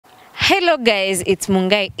Hello guys, it's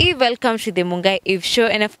Mungai Eve. Welcome to the Mungai Eve show,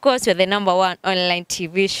 and of course we're the #1 online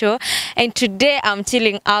TV show. And today I'm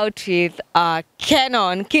chilling out with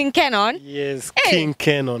Kenon, King Kenon. Yes, hey. King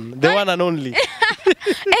Kenon, the one and only.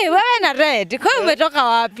 Hey, wewe na red. Kwa hiyo umetoka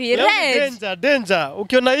wapi? Red. Danger.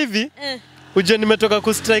 Ukiona hivi, uje nimetoka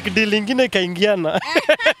ku strike deal ingine ikaingiana.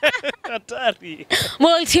 Hatari.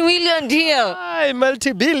 Multi-million deal. Ay,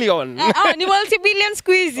 multi-billion. Ni multi-billion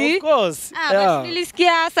squeezy. Of course. But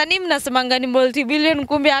nilisikia sanii mnasemanga ni multi-billion,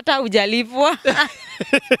 kumbe hata hujalipwa.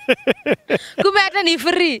 Kumbe hata ni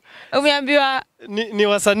free. Umeambiwa ni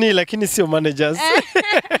wasanii lakini sio managers.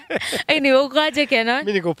 Ni ukoaje Kenon?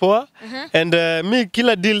 Mimi niko poa. And mi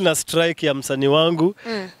kila deal na strike ya msanii wangu,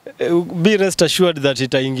 be rest assured that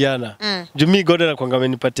itaingiana. Jumi God anakuanga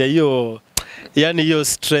amenipatia hiyo, yani hiyo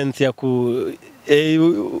strength ya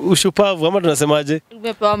ushupavu ama tunasemaje?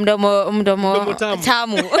 Umepewa mdomo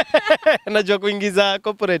tamu. Najua kuingiza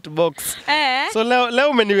corporate box. So leo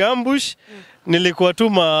umeniambush. Nilikuwa tu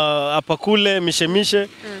hapa kule mishemishe.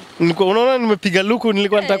 Nilikuwa unaona nimepiga luku,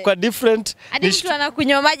 nilikuwa nataka different. Hadi mtu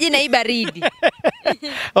anakunywa maji na hii baridi.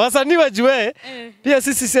 Wasanii wajue pia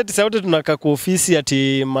sisi ati sauti tunakaa kwa ofisi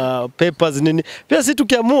ati ma papers nini. Pia sisi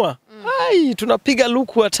tukiamua tunapiga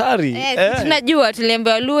luku hatari. Tunajua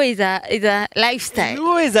tuliambiwa Luo is a lifestyle.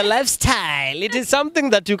 Luo is a lifestyle. It is something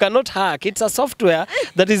that you cannot hack. It's a software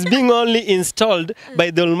that is being only installed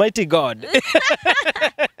by the Almighty God.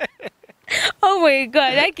 Oh my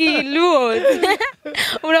God, like Luo.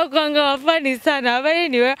 Unakuanga wafani sana. But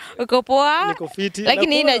anyway, uko poa. Niko fiti.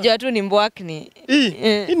 Lakini hii najua tu ni mbwakni.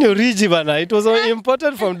 Hii ni origi bana. It was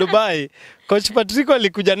imported from Dubai. Coach Patrick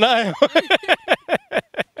alikuja nayo.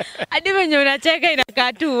 Hadi wenye unacheka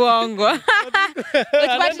inakaa tu uongo.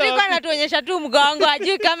 Coach Patrick anatuonyesha tu mgongo,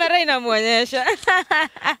 hajui kamera inamuonyesha.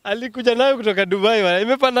 Alikuja nayo kutoka Dubai bana.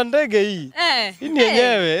 Imepanda ndege hii. Hii ni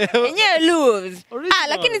yenyewe. Yenyewe Luo.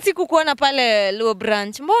 Lakini sikukuona pale Luo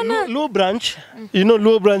branch. Mbona? Luo branch. You know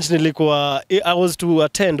Luo branch nilikuwa, I was to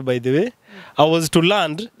attend by the way. I was to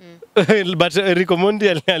land. But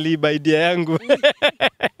recommend aliiba idea yangu.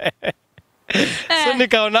 So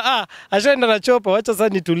nikaona ashaenda na chopa, wacha sasa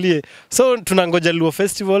nitulie. So tunangoja Luo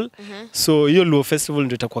Festival. So hiyo Luo Festival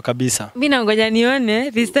ndio itakuwa kabisa. Mimi nangoja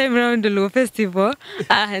nione this time round Luo Festival.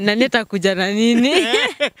 Na nitakuja na nini?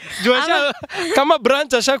 Jua kama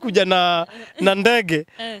branch ashakuja na ndege.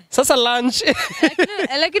 Sasa lunch.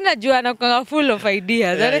 Lakini najua anakuwa full of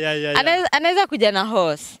ideas. Anaweza kuja na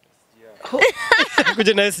horse.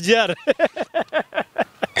 Kuja na SGR.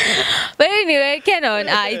 But anyway, Kenon,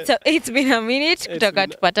 it's been a minute kutoka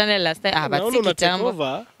tupatane last time. But si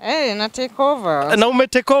kitambo. Na take over. Na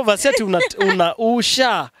umetake over, si ati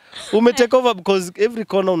umetake over because every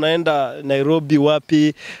corner unaenda Nairobi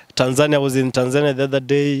wapi, Tanzania. I was in Tanzania the other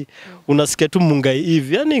day. Unasikia tu Mungai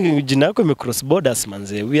Eve. Yani jina yako imecross borders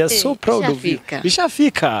manze. We are so proud of you.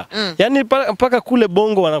 Ishafika. Yani mpaka kule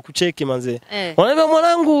Bongo wanakucheki manze. Wanaambia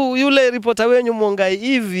mwanangu yule reporter wenyu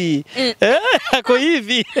Mungai Eve. Ako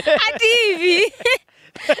hivi. Ati hivi.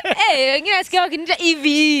 Wengine nasikia wakiniita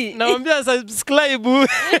hivi. Naambia subscribe.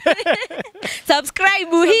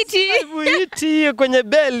 Subscribe hiti kwenye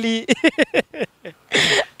belly.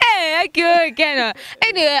 Akiwe Kenon.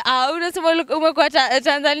 Anyway, unasema umekuwa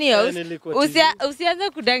Tanzania. Usianze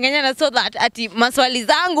kudanganyana so that ati maswali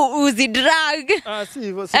zangu uzidrag. Si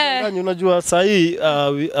hivyo, sidanganyi. Unajua sahi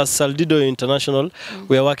as Saldido International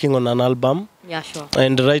we are working on an album. Yeah, sure.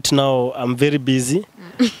 And right now I'm very busy.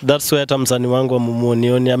 That's why hata msanii wangu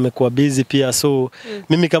amumuonioni amekuwa busy pia. So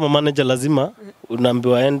mimi kama manager lazima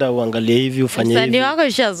unaambiwa enda uangalie hivi ufanye hivi. Msanii wako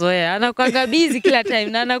ushazoea, anakuanga busy kila time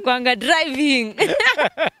na anakuanga driving.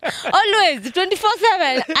 Always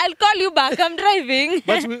 24/7. I'll call you back, I'm driving.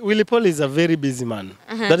 But Willy Paul is a very busy man.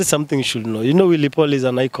 That is something you should know. You know Willy Paul is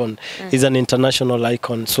an icon. He's an international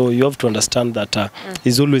icon. So you have to understand that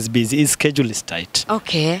he's always busy. His schedule is tight.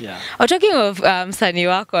 Okay. Yeah. Talking of msanii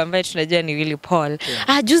wako ambaye tunajua ni Willy Paul.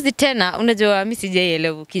 Juzi tena unajua mimi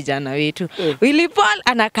sijaelewa kijana wetu. Willy Paul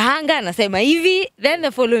anakaanga anasema hivi, then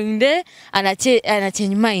the following day ana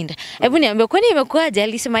change mind. Hebu niambie kwani imekuwaje?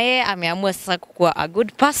 Alisema yeye ameamua sasa kuwa a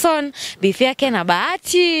good person, beef yake na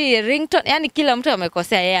Bahati, RINGTONE, yani kila mtu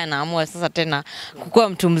amekosea, yeye anaamua sasa tena kuwa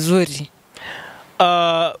mtu mzuri.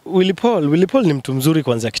 Willy Paul ni mtu mzuri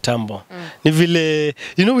kwanza kitambo. Ni vile,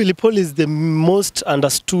 you know, Willy Paul is the most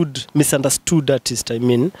misunderstood artist, I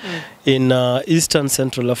mean, in Eastern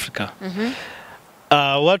Central Africa.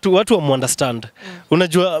 Watu wa understand.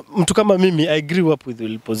 Unajua mtu kama mimi, I grew up with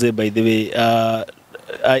Willy Paul by the way.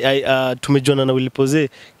 Tumejuana na Willy Paul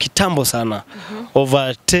kitambo sana.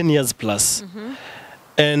 Over 10 years plus.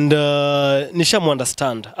 And nishamu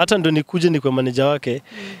understand. Hata ndo nikuje ni kwa manager wake.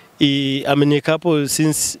 ameniweka hapo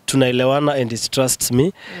since tunaelewana and he trusts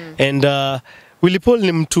me. And Willy Paul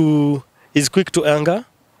ni mtu is quick to anger.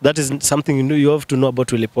 That is something you have to know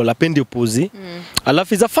about Willy Paul. Apendi upuzi. Alafu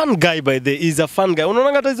he's a fun guy by the way. He's a fun guy.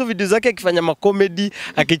 Unaona hata hizo video zake akifanya comedy,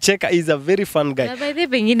 akicheka, he's a very fun guy. Na by the way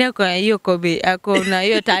pengine kwa hiyo ako na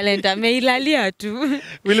hiyo talent ameilalia tu.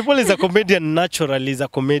 Willy Paul is a comedian naturally, is a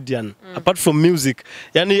comedian. Apart from music.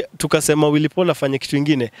 Yani tukasema Willy Paul afanye kitu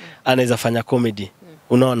kingine, anaweza fanya comedy.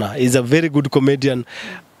 Unaona, he's a very good comedian.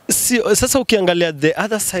 Sasa ukiangalia the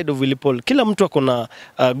other side of Willy Paul, kila mtu akona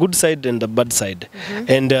a good side and a bad side.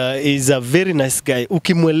 And he's a very nice guy.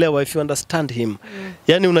 Ukimwelewa, if you understand him.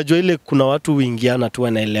 Yani unajua ile kuna watu uingiana tu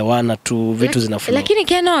wanaelewana tu vitu zinafanya. Lakini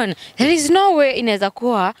Kenon, there is no way inaweza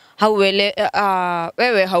kuwa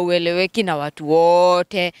wewe haueleweki na watu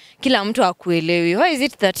wote. Kila mtu hakuelewi. Why is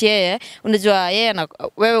it that yeye unajua yeye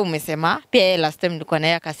wewe umesema pia yeye last time nilikuwa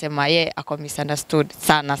naye akasema yeye ako misunderstood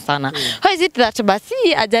sana. Why is it that basi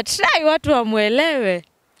try watu wamuelewe?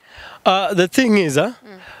 The thing is,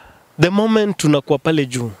 the moment tunakuwa pale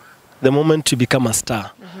juu, the moment you become a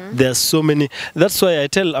star, there are so many. That's why I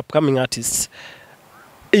tell upcoming artists,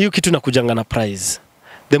 hiyo kitu nakujanga na prize.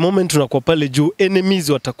 The moment tunakuwa pale juu, enemies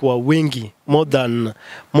watakuwa wengi, more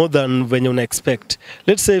than venye una expect.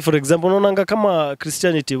 Let's say for example, unaonanga kama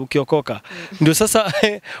Christianity ukiokoka, ndio sasa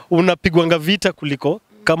unapigwanga vita kuliko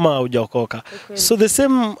kama hujaokoka. So the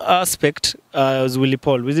same aspect as Willy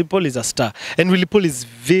Paul. Willy Paul is a star and Willy Paul is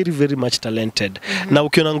very very much talented. Na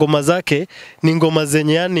ukiona ngoma zake ni ngoma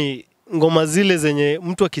zenye yani ngoma zile zenye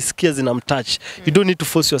mtu akisikia zinamtouch. You don't need to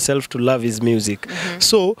force yourself to love his music.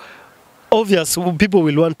 So obvious people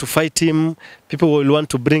will want to fight him, people will want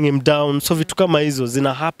to bring him down. So vitu kama hizo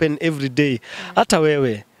zina happen every day. Hata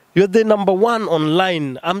wewe you're the number one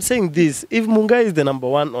online. I'm saying this. If Mungai is the number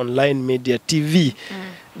one online media, TV,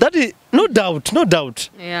 that is no doubt.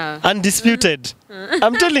 Yeah. Undisputed.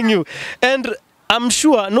 I'm telling you. And I'm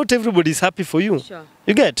sure not everybody is happy for you. Sure.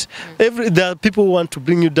 You get? There are people who want to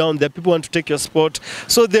bring you down. There are people who want to take your spot.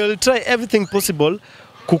 So they will try everything possible.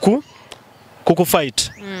 Kuku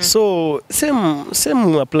fight. So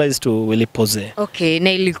same applies to Willy Pose. Okay,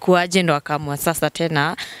 na ilikuwaje ndo akamwa sasa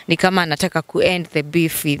tena ni kama anataka ku end the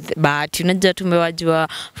beef with Bahati. Unajua tumewajua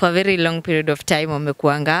for a very long period of time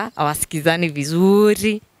wamekuanga hawasikizani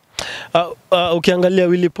vizuri. Ukiangalia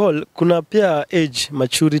Willy Paul kuna pia age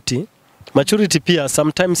maturity pia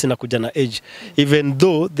sometimes inakuja na age, even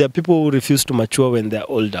though there are people who refuse to mature when they are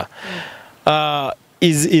older.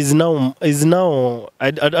 Is now I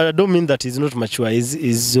don't mean that he's not mature.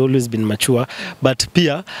 He's always been mature, but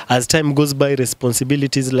pia as time goes by,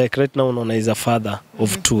 responsibilities, like right now unaona is a father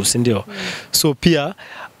of two, sindio? So pia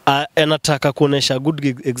anataka kuonesha good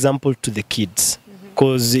example to the kids,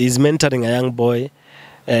 because he's mentoring a young boy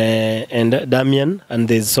and Damian, and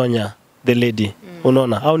there's Sonia, the lady.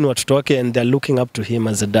 Unaona, hao ni watoto wake and they're looking up to him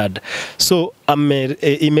as a dad. So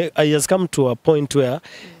he has come to a point where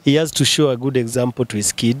he has to show a good example to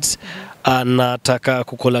his kids. Anataka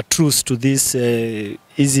kukola truce to this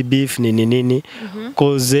easy beef nini.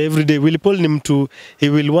 Because every day Willy Paul ni mtu, he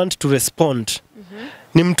will want to respond.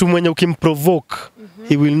 Ni mtu mwenye ukimprovoke,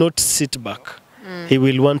 he will not sit back. He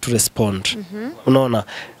will want to respond. Unaona,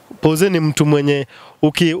 Pose ni mtu mwenye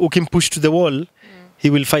ukimpush to the wall, he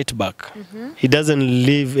will fight back. He doesn't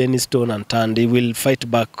leave any stone unturned. He will fight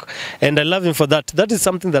back. And I love him for that. That is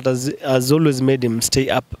something that has always made him stay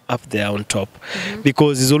up there on top.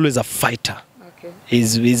 Because he's always a fighter. Okay.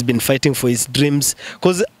 He's been fighting for his dreams.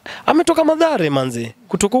 Because ametoka madhare manze.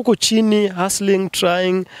 Kutoka huko chini, hustling,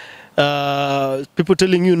 trying, people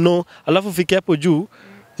telling you no. Alafu fike hapo juu,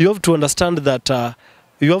 you have to understand that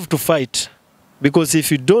you have to fight. Because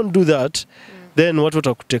if you don't do that, then what would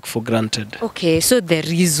I take for granted? Okay, so the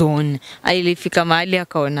reason alifika mahali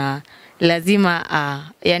akaona lazima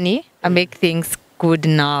yani make things good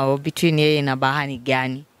now between yeye na Bahani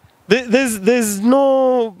gani? There's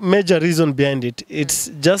no major reason behind it. It's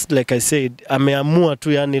just like I said, ameamua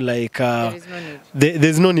tu yani like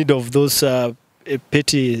there's no need of those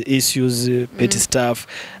petty issues, petty stuff.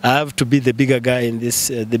 I have to be the bigger guy in this,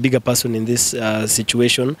 the bigger person in this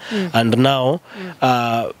situation, and now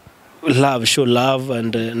show love,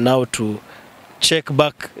 and now to check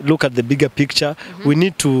back, look at the bigger picture. We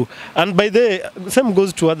need to, and by the same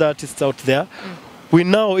goes to other artists out there. We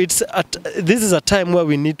know this is a time where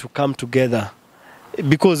we need to come together,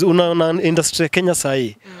 because una industry Kenya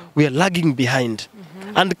sahi, we are lagging behind,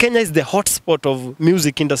 and Kenya is the hotspot of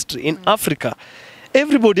music industry in Africa.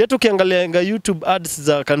 Everybody, hata ukiangalia YouTube ads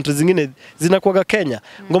za countries zingine zinakuwaga Kenya,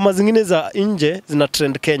 ngoma zingine za nje zina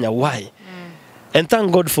trend Kenya. Why? And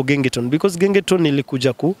thank God for Gengeton, because Gengeton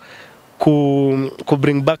ilikuja ku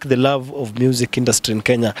bring back the love of music industry in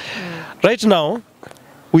Kenya. Right now,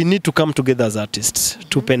 we need to come together as artists.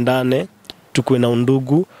 Tupendane, tukue na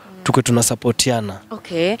undugu, tukue tunasapotiana.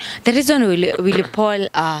 Okay. The reason Willy Paul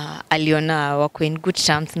aliona wako in good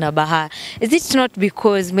terms na Baha, is it not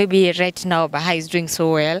because maybe right now Baha is doing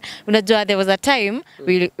so well? Unajua there was a time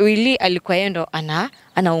Willy alikuwa yendo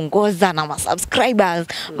anaongoza na subscribers,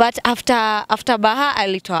 but after Baha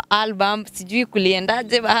alitoa album, sijui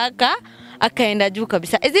kuliendaje Bahaka akaenda juu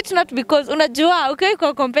kabisa. Is it not because unajua okay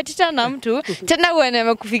kwa competitor na mtu tena when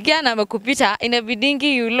amekufikia na amekupita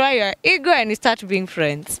inabidingi you lower your ego and you start being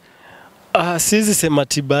friends? Sizi sema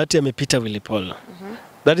Bahati amepita Willy Paul.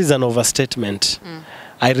 That is an overstatement.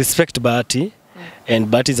 I respect Bahati, and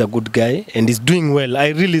Bahati is a good guy and he's doing well.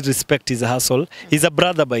 I really respect his hustle. He's a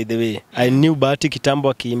brother, by the way. I knew Bahati kitambo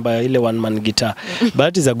akiimba ile one man guitar.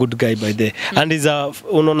 Bahati is a good guy by the way. And he's a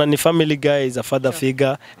unaona ni family guy, he's a father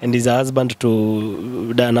figure, and he's a husband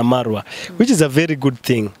to Diana Marwa, which is a very good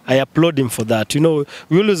thing. I applaud him for that. You know,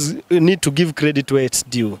 we always need to give credit where it's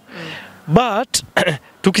due. But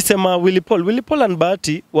tukisema Willy Paul and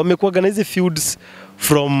Bahati wamekuwa hizi feuds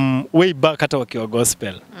from way back hata wakiwa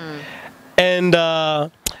gospel. And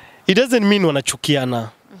it doesn't mean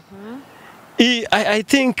wanachukiana. I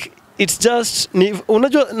think it's just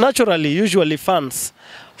unajua naturally usually fans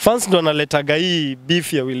ndo wanaletaga hii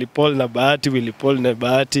beef ya Willy Paul na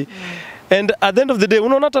Bahati. And at the end of the day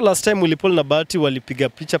unaona hata last time Willy Paul na Bahati walipiga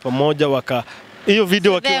picha pamoja hiyo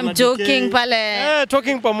video wakiwa joking pale.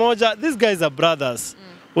 Talking pamoja. These guys are brothers.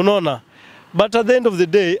 Unaona? But at the end of the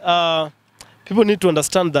day, people need to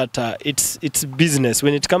understand that it's business.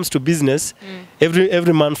 When it comes to business,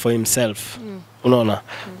 every man for himself. Unaona?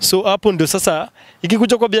 So hapo ndio sasa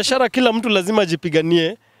ikikuja kwa biashara kila mtu lazima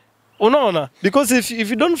ajipiganie. Unaona? Because if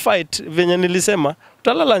you don't fight venye nilisema,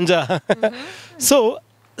 utalala njaa. So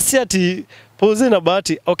si ati Pose na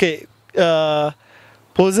Bahati. Okay,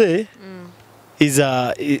 Pose is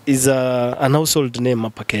an household name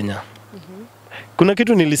hapa Kenya. Kuna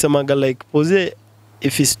kitu nilisemaga like Pose,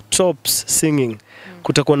 if he stops singing,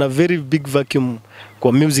 kutakuwa na very big vacuum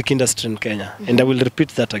kwa music industry in Kenya. And I will repeat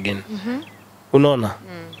that again. Unaona?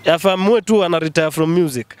 Afamwe tu ana retire from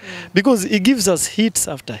music because he gives us hits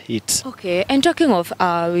after hits. Okay, and talking of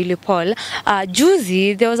Willy Paul,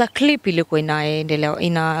 juzi there was a clip ilikuwa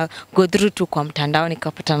ina go through tu kwa mtandao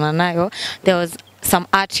nikapatana nayo. There was some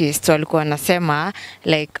artists walikuwa wanasema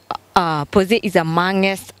like Pose is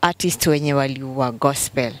amongst artists wenye waliua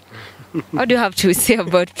gospel. What do you have to say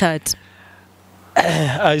about that?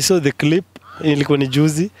 I saw the clip, ilikuwa ni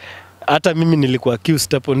juzi. Hata mimi nilikuwa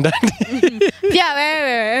accused hapo ndani. Pia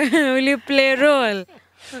wewe will you play role?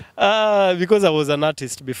 Because I was an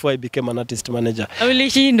artist before I became an artist manager.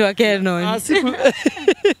 Ulishindwa Kenon.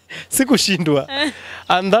 Sikushindwa.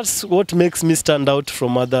 And that's what makes me stand out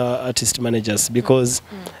from other artist managers because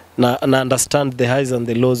na understand the highs and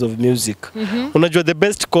the lows of music. Unajua the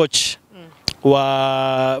best coach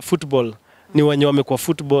wa football ni wenye wamekuwa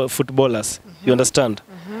footballers. You understand?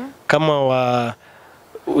 Kama wa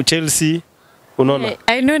Chelsea, unaona?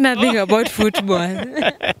 I know nothing about football.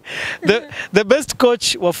 The best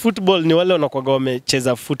coach wa football ni wale wanakuwa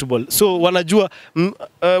wamecheza football. So wanajua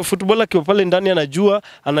footballer akiwa pale ndani anajua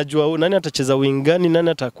nani atacheza wing gani, nani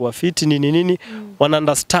atakuwa fit nini. Wana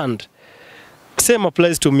understand. Same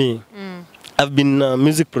applies to me. I've been a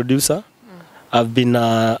music producer. I've been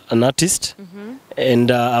an artist.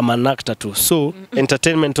 And I'm an actor too. So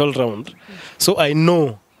entertainment all round. So I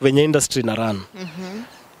know venye industry na run.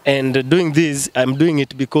 And doing this, I'm doing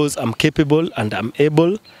it because I'm capable and I'm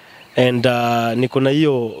able and niko na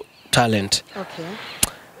hiyo talent. Okay.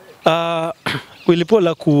 Willy Paul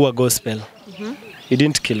hakuua gospel. He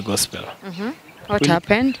didn't kill gospel. What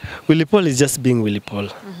happened? Willy Paul is just being Willy Paul.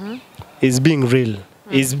 He's being real.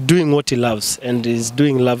 He's doing what he loves and he's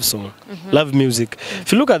doing love song, love music.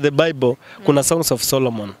 If you look at the Bible, kuna Songs of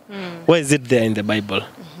Solomon. Why is it there in the Bible?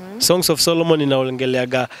 Songs of Solomon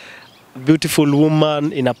inaongeleaga beautiful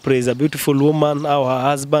woman in a praise, a beautiful woman, how her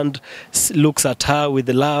husband looks at her with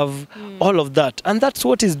love, all of that. And that's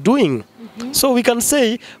what he's doing. So we can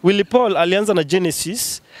say Willy Paul alianza na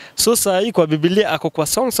Genesis, so sahi kwa Biblia ako kwa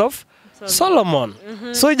Songs of Solomon.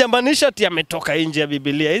 So ijambanisha ati ametoka nje ya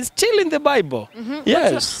Biblia. He's still in the Bible.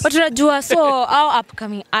 Yes. But unajua, so our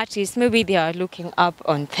upcoming artists, maybe they are looking up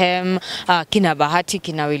on them, kina Bahati,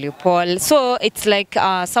 kina Willy Paul. So it's like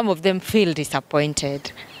some of them feel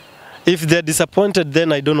disappointed. If they're disappointed,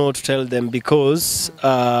 then I don't know what to tell them because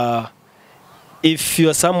if you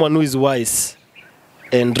are someone who is wise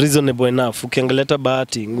and reasonable enough, ukiangalia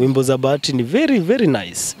Bahati, wimbo za Bahati ni very, very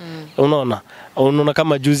nice. Unaona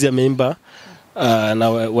kama juzi ameimba na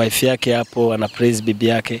wife yake hapo ana praise bibi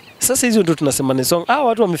yake. Sasa hizo ndio tunasema ni song.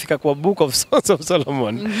 Watu wamefika kwa Book of Songs of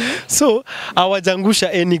Solomon. So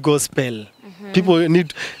hawajangusha any gospel. People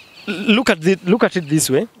need look at it this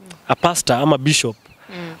way. A pastor ama bishop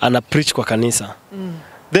ana preach kwa kanisa.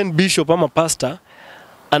 Then bishop ama pastor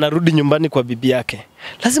anarudi nyumbani kwa bibi yake.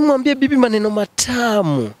 Lazima mwambie bibi maneno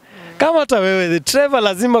matamu. Kama hata wewe the Trevor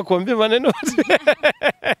lazima kuambia maneno.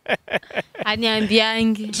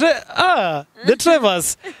 Aniambiangi. The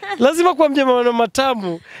Trevors lazima kuambia maneno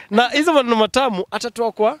matamu. Na hizo maneno matamu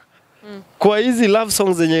atatoa kwa hizi love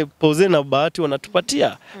songs zenye Pose na Bahati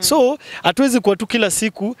wanatupatia. So hatuwezi kuwa tu kila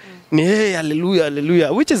siku ni hey hallelujah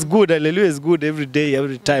hallelujah, which is good. Hallelujah is good every day,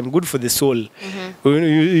 every time, good for the soul.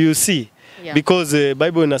 You see, because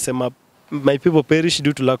Bible inasema my people perish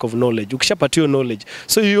due to lack of knowledge. Ukishapatiwa knowledge,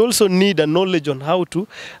 so you also need a knowledge on how to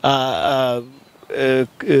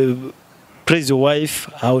praise your wife,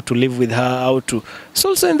 how to live with her, how to. It's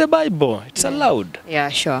also in the Bible. It's allowed. Yeah,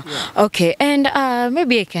 sure. Yeah. Okay, and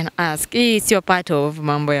maybe I can ask, it's your part of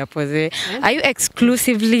Mambo ya Pose. Are you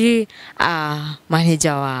exclusively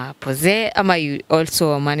manager wa Pose, or you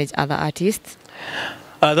also manage other artists?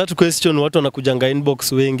 That question watu wanakujanga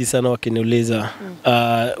inbox wengi sana wakiniuliza.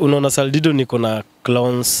 Unaona Saldido niko na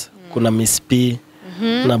Clowns, kuna Miss P,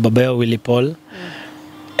 na baba yao Willy Paul.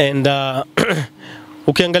 And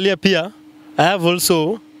ukiangalia pia I have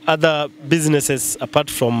also other businesses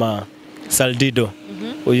apart from Saldido.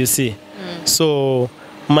 You see. So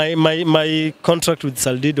my contract with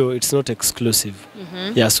Saldido, it's not exclusive.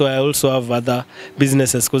 Yeah, so I also have other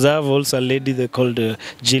businesses because I have also a lady they called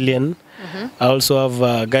Jillian. I also have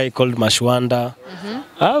a guy called Mashwanda.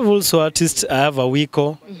 I have also artists. I have a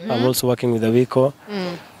Wiko. I'm also working with a Wiko.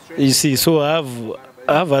 You see, so I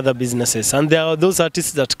have other businesses, and there are those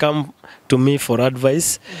artists that come to me for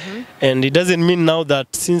advice. And it doesn't mean now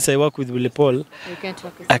that since I work with Willy Paul,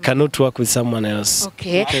 I cannot work with someone else.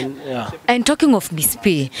 Okay. And talking of Miss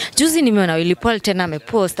P, juzi nimeona Willy Paul tena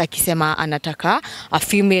amepost akisema anataka a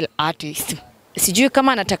female artist. Sijui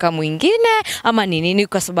kama anataka mwingine ama ni nini,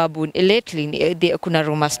 kwa sababu lately kuna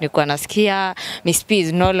rumors nilikuwa nasikia Miss P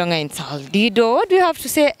is no longer in Saldido. What do you have to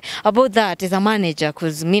say about that as a manager?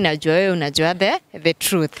 Because mimi najua wewe unajua the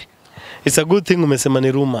truth. It's a good thing umesema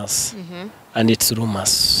ni rumors. And it's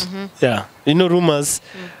rumors. Yeah. You know rumors.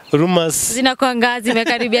 Rumors zinakuanga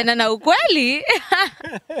zimekaribiana na ukweli.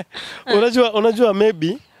 Unajua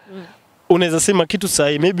maybe unaweza sema kitu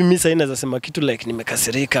sahi, maybe mimi sahi naweza sema kitu like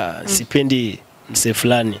nimekasirika, sipendi mse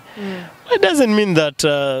fulani. It doesn't mean that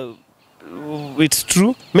it's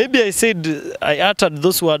true. Maybe I uttered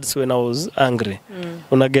those words when I was angry.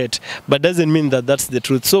 Unaget, but doesn't mean that that's the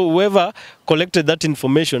truth. So whoever collected that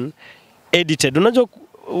information edited. Unajua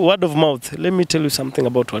word of mouth. Let me tell you something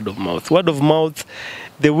about word of mouth. Word of mouth,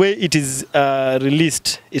 the way it is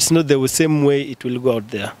released, it's not the same way it will go out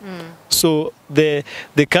there. So the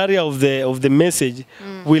carrier of the message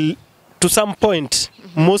will, to some point,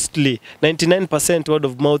 mostly 99% word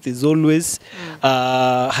of mouth is always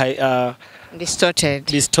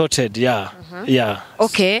distorted. Yeah. Yeah.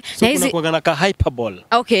 Okay. So kuna kwa hyperbole.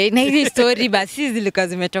 Okay. Na hizi story basi zilikuwa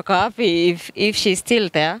zimetoka wapi if she's still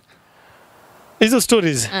there? Hizo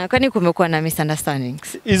stories. Kwani kumekuwa na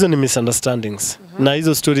misunderstandings? Hizo ni misunderstandings. Na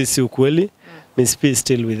hizo stories si ukweli. Miss P is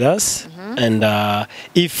still with us. And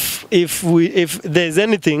if there's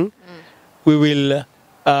anything, we will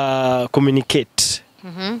communicate.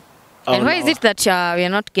 And why is it that we are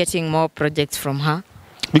not getting more projects from her?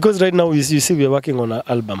 Because right now you see we are working on an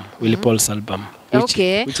album, Willy Paul's album. Which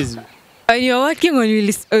is when you're working on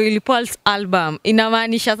Willy Paul's album,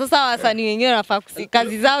 inamaanisha sasa wasanii wengine wanafaa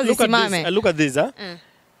kazi zao zisimame. Look at this,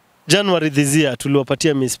 January this year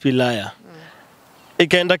tuliwapatia Miss P Laya.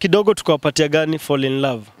 Ikaenda kidogo tukawapatia gani Fall in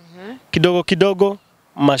Love. Kidogo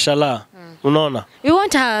Mashallah. Unaona? We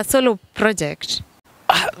want a solo project.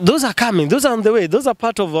 Those are coming. Those are on the way. Those are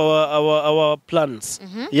part of our plans.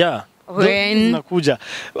 Yeah. When? Nakuja.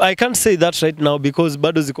 I can't say that right now because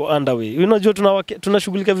bado ziko underway. Unajua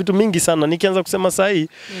tunashughulika vitu mingi sana. Nikianza kusema sahi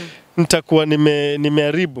nitakuwa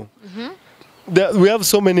nimeharibu. We have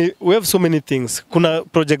so many things. Kuna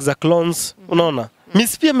projects za clones, unaona?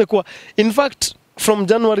 Miss P amekuwa, in fact from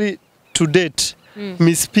January to date,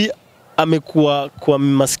 Miss P amekuwa kwa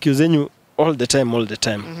masikio zenyu all the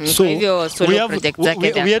time. So we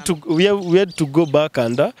had to go back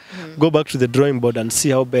and go back to the drawing board and see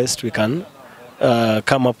how best we can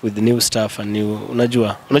come up with new stuff and new.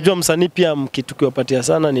 Unajua msanii pia mkitukiwapatia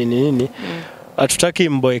sana nini hatutaki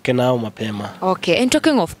mboeke nao mapema. Okay, and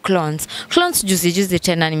talking of clones. Clones juzi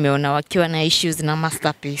tena nimeona wakiwa na issues na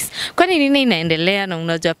Masterpiece. Kwani nini inaendelea na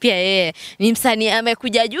unajua pia yeye ni msanii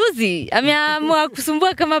amekuja juzi. Ameamua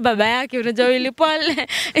kusumbua kama baba yake, unajua Willy Paul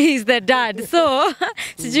is the dad. So,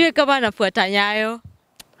 sijui kama anafuata nyayo.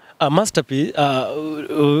 Masterpiece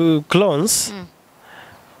clones.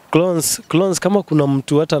 Clones kama kuna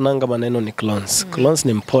mtu hata nanga maneno ni clones. Clones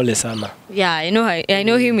ni mpole sana. Yeah, I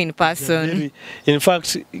know him in person. In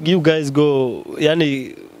fact, you guys go,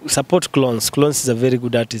 yani support Clones. Clones is a very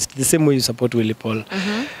good artist. The same way you support Willy Paul.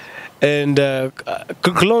 And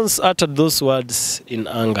Clones uttered those words in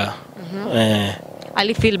anger.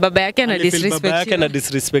 Alifeel baba yake na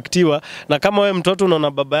disrespectiwa. Na kama wewe mtoto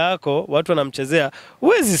unaona baba yako watu wanamchezea,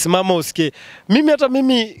 huwezi simama usikie.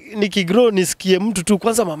 Mimi nikigrow nisikie mtu tu,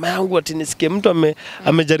 kwanza mama yangu ati nisikie mtu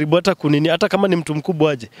amejaribu hata kunini, hata kama ni mtu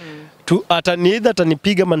mkubwa aje.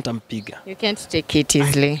 Atanipiga ama nitampiga. You can't take it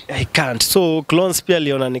easily. I can't. So Clones pia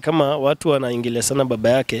aliona ni kama watu wanaingilia sana baba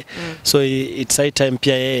yake. So it's high time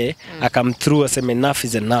pia yeye akam through aseme enough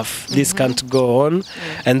is enough. This can't go on.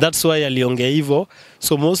 And that's why aliongea hivyo.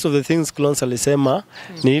 So most of the things Clones alisema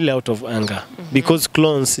ni ile out of anger. Because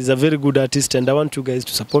Clones is a very good artist and I want you guys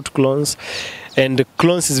to support Clones. And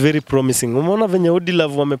Clones is very promising. Umeona venye Odi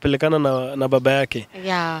Love wamepelekana na baba yake?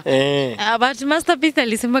 Yeah. But Masterpiece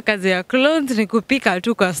alisema kazi ya Clones ni kupika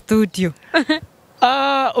tu kwa studio.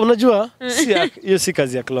 Unajua hiyo si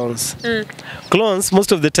kazi ya Clones. Clones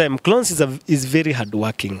most of the time Clones is very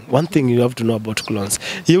hardworking. One thing you have to know about Clones,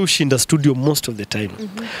 yeye ushinda studio most of the time.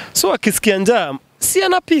 So akisikia njaa si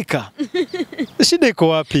anapika. Shida iko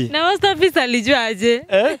wapi? Na Masterpiece alijua aje?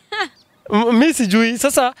 Mimi sijui.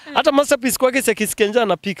 Sasa hata Masterpiece kwake si akisikia njaa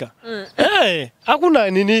anapika. Hakuna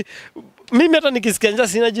nini. Mimi hata nikisikia njaa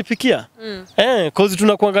sinajipikia. Cause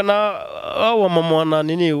tunakuanga na hao mama wana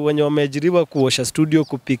nini wenye wameajiriwa kuosha studio,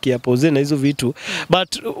 kupikia pose na hizo vitu.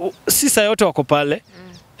 But si saa yote wako pale.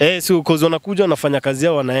 So cause wanakuja wanafanya kazi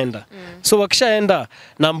yao wanaenda. So wakishaenda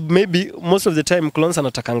na maybe most of the time Clones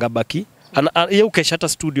anatakanga baki. Yeye ukesha hata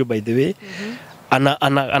studio by the way.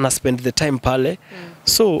 Ana spend the time pale.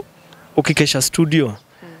 So ukikesha studio,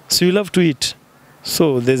 so you love to eat.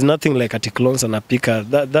 So there's nothing like ati Clones anapika.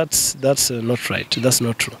 That's not right. That's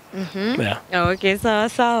not true. Yeah. Okay,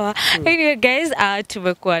 sawa. Anyway guys,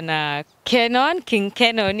 tumekuwa na Kenon, King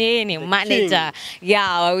Kenon, yeye ni manager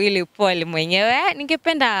wa Willy Paul mwenyewe.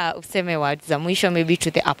 Ningependa useme words za mwisho maybe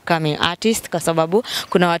to the upcoming artist kwa sababu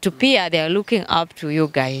kuna watu pia they are looking up to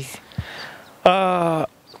you guys.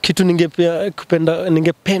 Kitu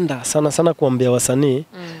ningependa sana kuambia wasanii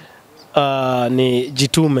ni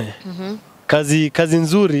jitume. Kazi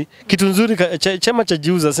nzuri, kitu nzuri chema cha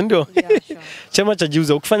jiuza, si ndio? Yeah, sure. Chema cha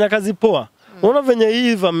jiuza, ukifanya kazi poa. Unaona venye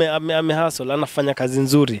hivi amehustle, anafanya kazi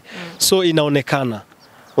nzuri. So inaonekana.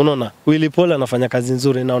 Unaona, Willy Paul anafanya kazi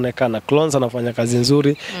nzuri, inaonekana. Clones anafanya kazi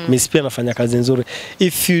nzuri, Miss pia anafanya kazi nzuri.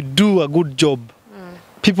 If you do a good job,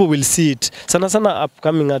 people will see it. Sana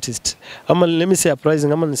upcoming artist. Ama let me say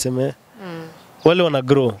uprising, ama niseme wale wana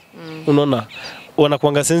grow. Unaona,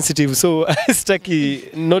 wanakuanga sensitive, so sitaki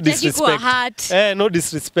no disrespect. No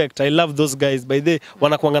disrespect. I love those guys by the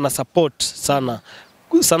wanakuanga na support sana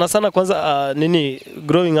kwanza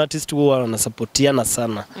growing artist huwa wanasupportiana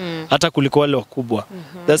sana hata kuliko wale wakubwa.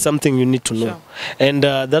 That's something you need to know. Sure. And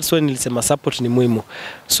that's when nilisema support ni muhimu.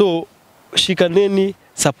 So shikaneni,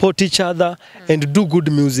 support each other and do good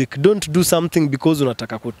music. Don't do something because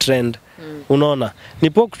unataka kutrend. Unaona,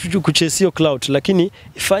 nipo kuchesio clout lakini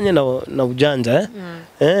ifanye na ujanja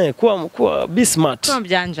kuwa be smart. Kuwa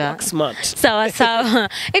mjanja. Smart. Sawa.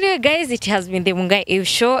 Anyway guys, it has been the Mungai Eve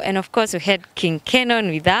show and of course we had King Kenon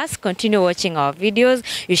with us. Continue watching our videos.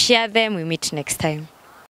 You share them. We meet next time.